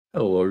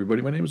Hello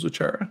everybody, my name is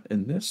Luchara,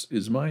 and this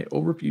is my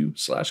overview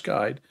slash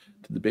guide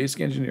to the basic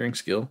engineering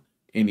skill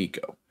in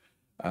Eco.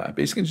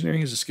 Basic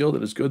engineering is a skill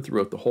that is good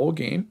throughout the whole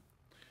game,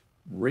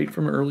 right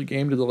from early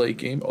game to the late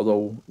game,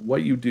 although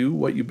what you do,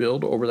 what you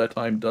build over that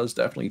time does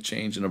definitely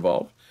change and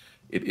evolve.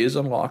 It is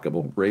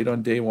unlockable right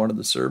on day one of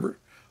the server.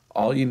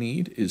 All you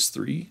need is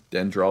 3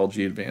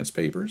 Dendrology Advanced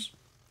papers,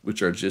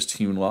 which are just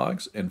hewn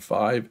logs, and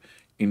 5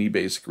 any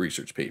basic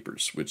research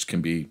papers, which can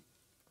be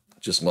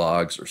just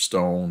logs or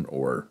stone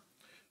or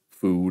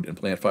food and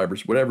plant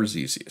fibers, whatever's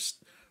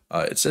easiest.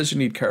 It says you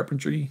need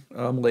carpentry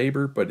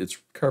labor, but it's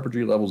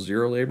carpentry level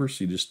 0 labor,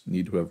 so you just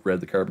need to have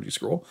read the carpentry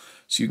scroll.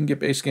 So you can get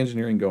basic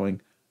engineering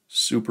going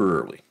super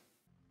early.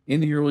 In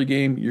the early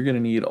game, you're going to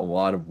need a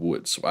lot of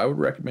wood, so I would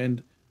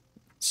recommend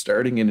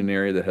starting in an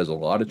area that has a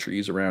lot of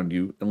trees around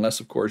you, unless,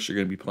 of course, you're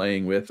going to be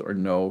playing with or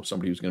know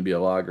somebody who's going to be a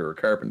logger or a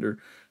carpenter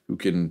who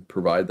can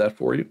provide that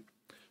for you.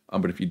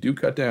 But if you do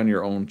cut down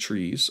your own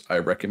trees, I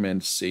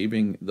recommend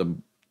saving the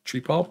tree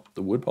pulp,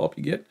 the wood pulp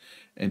you get,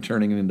 and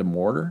turning it into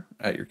mortar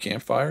at your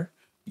campfire.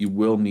 You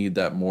will need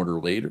that mortar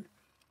later.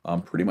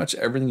 Pretty much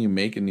everything you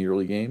make in the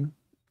early game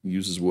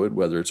uses wood,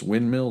 whether it's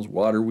windmills,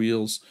 water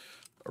wheels,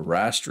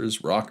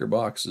 rastras, rocker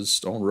boxes,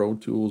 stone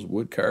road tools,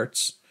 wood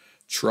carts.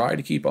 Try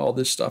to keep all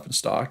this stuff in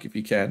stock if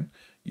you can.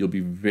 You'll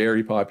be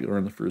very popular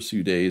in the first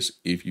few days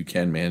if you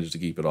can manage to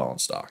keep it all in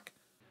stock.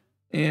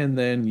 And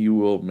then you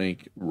will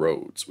make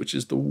roads, which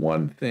is the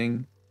one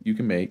thing you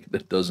can make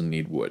that doesn't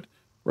need wood.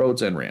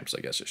 Roads and ramps,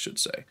 I guess I should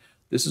say.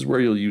 This is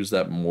where you'll use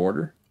that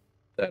mortar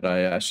that I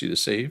asked you to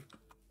save,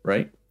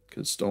 right?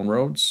 Because stone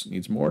roads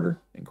needs mortar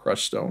and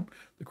crushed stone.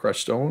 The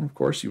crushed stone, of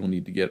course, you will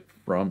need to get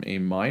from a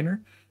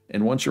miner.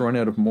 And once you run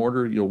out of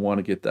mortar, you'll want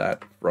to get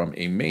that from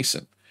a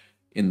mason.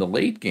 In the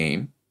late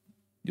game,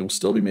 you'll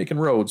still be making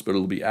roads, but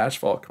it'll be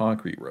asphalt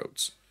concrete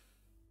roads.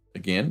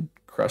 Again,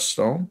 crushed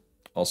stone,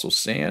 also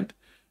sand,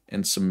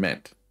 and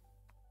cement.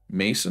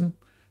 Mason,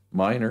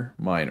 miner,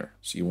 miner.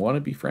 So you want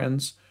to be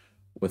friends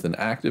with an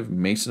active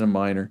mason and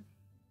miner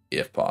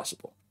if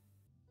possible.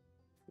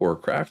 For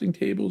crafting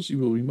tables, you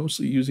will be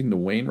mostly using the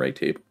Wainwright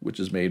table, which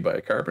is made by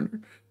a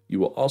carpenter. You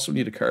will also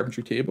need a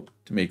carpentry table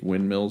to make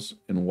windmills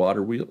and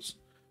water wheels.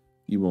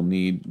 You will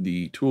need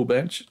the tool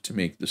bench to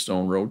make the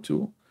stone road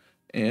tool.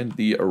 And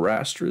the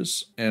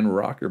arastras and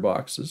rocker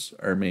boxes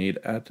are made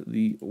at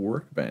the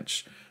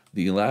workbench.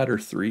 The latter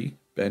 3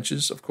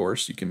 benches, of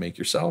course, you can make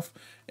yourself.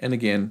 And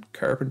again,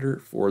 carpenter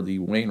for the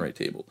Wainwright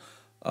table.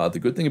 The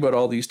good thing about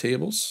all these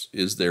tables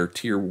is they're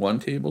tier 1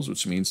 tables,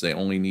 which means they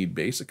only need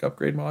basic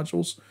upgrade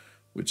modules,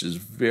 which is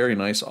very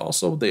nice.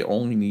 Also, they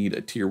only need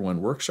a tier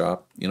 1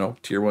 workshop,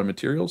 tier 1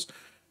 materials,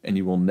 and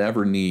you will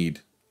never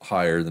need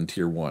higher than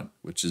tier 1,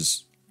 which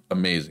is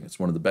amazing. It's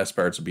one of the best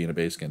parts of being a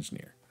basic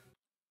engineer.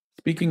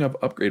 Speaking of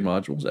upgrade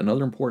modules,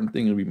 another important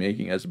thing you'll be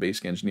making as a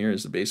basic engineer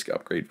is the basic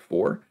upgrade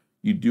 4.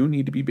 You do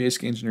need to be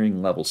basic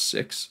engineering level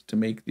 6 to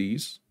make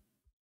these.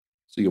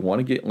 So you want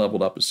to get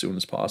leveled up as soon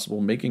as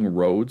possible. Making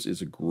roads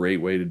is a great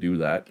way to do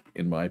that,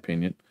 in my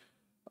opinion.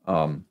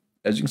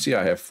 As you can see,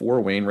 I have 4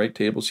 Wainwright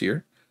tables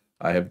here.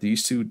 I have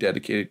these 2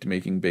 dedicated to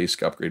making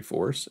basic upgrade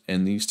 4s,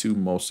 and these 2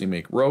 mostly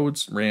make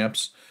roads,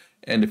 ramps,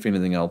 and if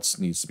anything else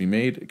needs to be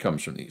made, it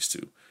comes from these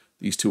 2.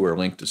 These 2 are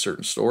linked to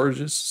certain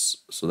storages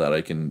so that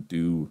I can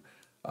do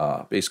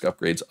basic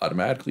upgrades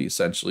automatically.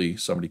 Essentially,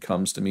 somebody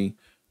comes to me,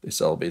 they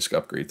sell basic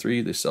upgrade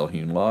 3, they sell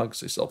hewn logs,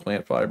 they sell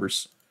plant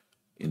fibers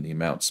in the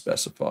amount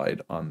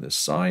specified on this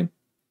sign,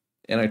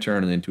 and I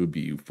turn it into a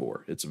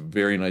BU4. It's a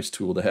very nice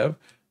tool to have.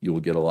 You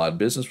will get a lot of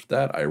business with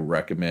that. I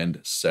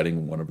recommend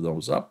setting one of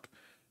those up.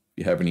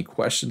 If you have any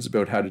questions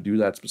about how to do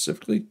that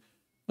specifically,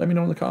 let me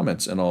know in the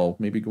comments and I'll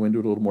maybe go into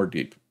it a little more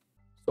deep.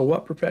 So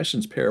what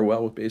professions pair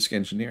well with basic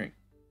engineering?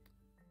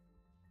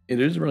 It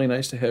is really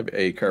nice to have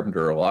a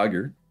carpenter or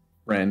logger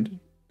friend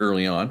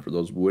early on for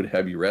those wood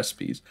heavy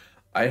recipes.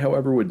 I,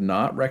 however, would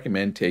not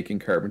recommend taking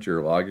carpentry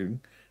or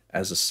logging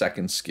as a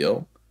second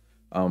skill.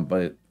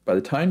 But by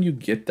the time you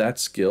get that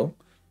skill,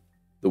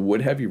 the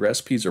wood heavy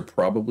recipes are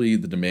probably,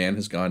 the demand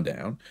has gone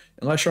down.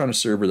 Unless you're on a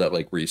server that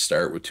like where you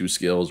start with 2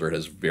 skills or it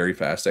has very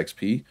fast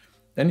XP,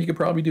 then you could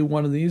probably do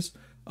one of these.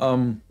 I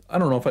don't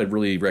know if I'd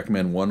really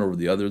recommend one over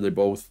the other. They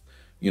both,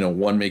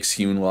 one makes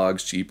hewn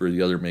logs cheaper,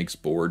 the other makes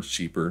boards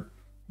cheaper.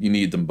 You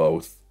need them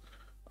both.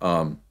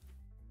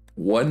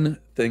 One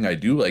thing I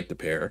do like to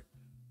pair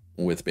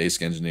with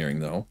basic engineering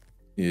though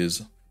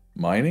is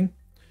mining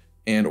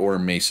and or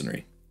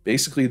masonry.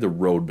 Basically the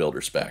road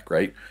builder spec,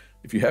 right?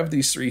 If you have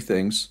these 3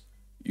 things,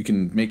 you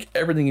can make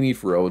everything you need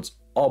for roads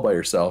all by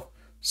yourself.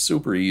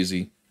 Super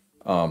easy.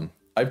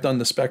 I've done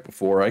the spec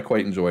before. I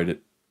quite enjoyed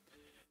it.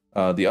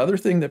 The other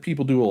thing that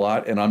people do a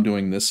lot, and I'm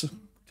doing this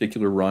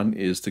particular run,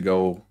 is to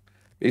go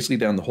basically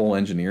down the whole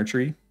engineer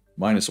tree,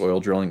 minus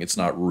oil drilling. It's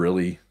not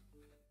really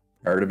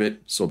part of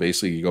it. So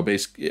basically you go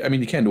basic, I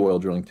mean, you can do oil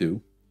drilling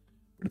too,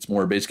 but it's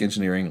more basic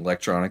engineering,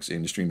 electronics,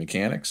 industry,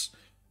 mechanics,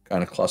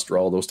 kind of cluster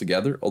all those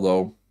together.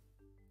 Although,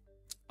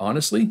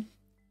 honestly,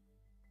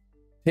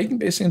 taking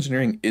basic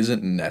engineering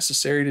isn't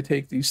necessary to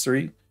take these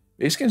 3.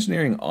 Basic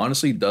engineering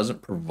honestly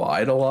doesn't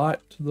provide a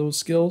lot to those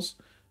skills.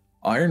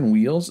 Iron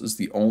wheels is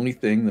the only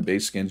thing the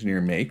basic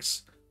engineer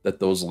makes that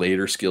those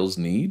later skills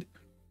need.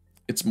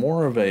 It's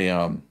more of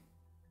a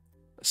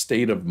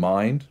state of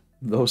mind.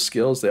 Those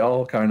skills, they're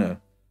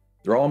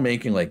all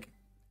making like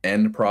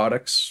end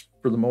products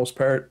for the most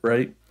part,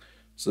 right?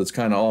 So it's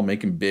kind of all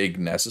making big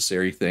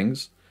necessary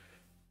things.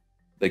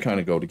 They kind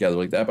of go together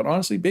like that. But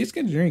honestly, basic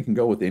engineering can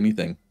go with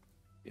anything.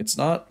 It's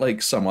not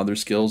like some other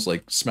skills,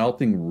 like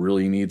smelting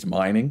really needs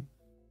mining.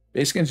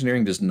 Basic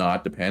engineering does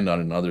not depend on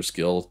another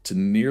skill to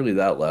nearly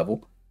that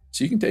level.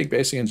 So you can take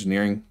basic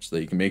engineering so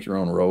that you can make your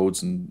own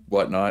roads and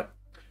whatnot,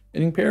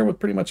 and you can pair it with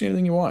pretty much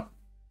anything you want.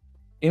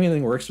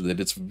 Anything works with it.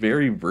 It's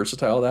very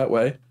versatile that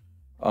way.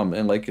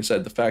 And like I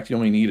said, the fact you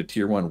only need a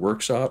tier 1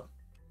 workshop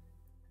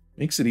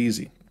makes it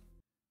easy.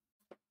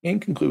 In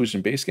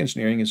conclusion, basic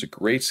engineering is a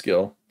great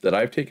skill that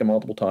I've taken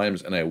multiple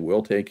times and I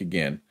will take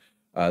again.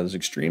 It's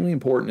extremely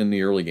important in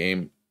the early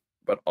game,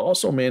 but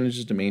also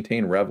manages to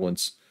maintain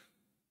relevance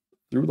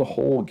through the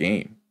whole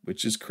game,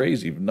 which is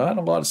crazy. Not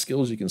a lot of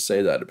skills you can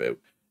say that about,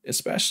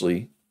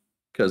 especially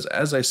because,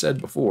 as I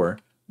said before,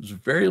 there's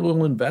very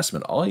little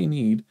investment. All you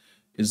need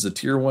is the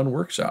tier 1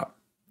 workshop,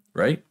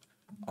 right?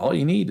 All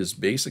you need is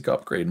basic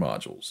upgrade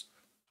modules.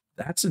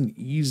 That's an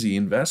easy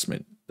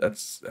investment.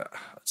 That's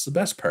the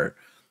best part.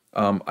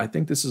 I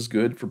think this is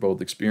good for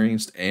both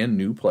experienced and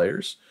new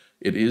players.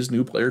 It is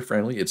new player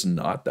friendly. It's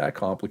not that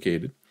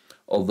complicated.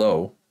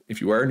 Although,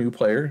 if you are a new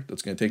player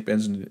that's going to take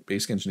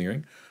basic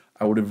engineering,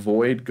 I would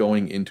avoid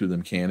going into the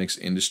mechanics,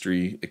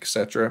 industry,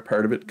 etc.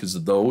 part of it,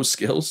 because those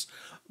skills,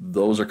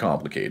 those are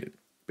complicated.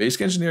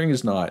 Basic engineering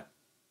is not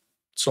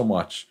so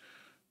much.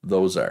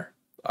 Those are.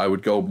 I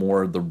would go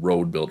more the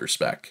road builder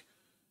spec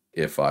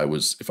if I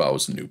was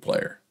a new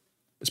player,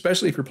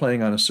 especially if you're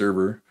playing on a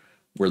server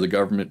where the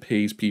government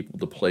pays people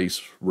to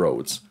place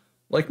roads,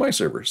 like my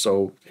server.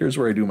 So here's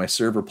where I do my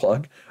server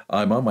plug.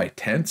 I'm on my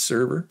 10th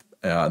server,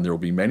 and there will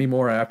be many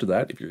more after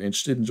that. If you're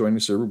interested in joining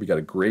the server, we got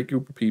a great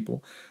group of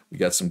people. We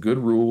got some good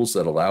rules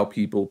that allow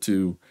people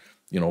to,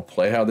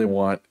 play how they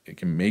want. It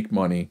can make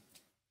money,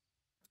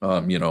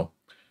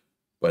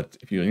 But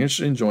if you're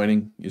interested in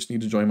joining, you just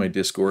need to join my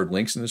Discord.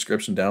 Links in the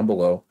description down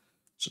below.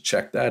 So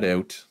check that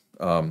out.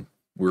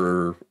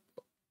 We're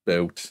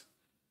about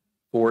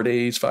 5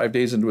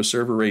 days into a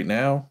server right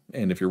now.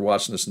 And if you're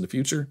watching this in the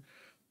future,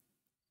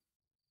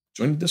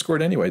 join the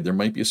Discord anyway. There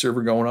might be a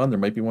server going on. There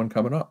might be one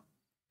coming up.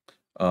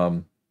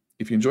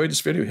 If you enjoyed this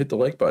video, hit the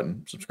like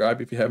button.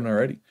 Subscribe if you haven't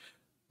already.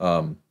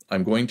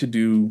 I'm going to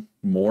do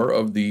more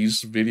of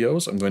these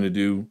videos. I'm going to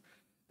do,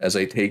 as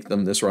I take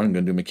them this run, I'm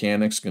going to do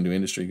mechanics, going to do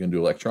industry, going to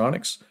do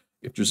electronics.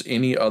 If there's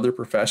any other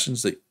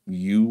professions that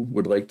you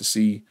would like to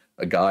see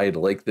a guide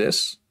like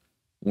this,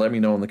 let me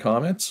know in the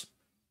comments.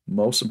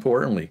 Most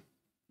importantly,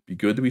 be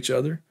good to each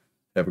other.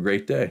 Have a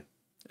great day,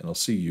 and I'll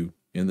see you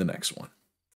in the next one.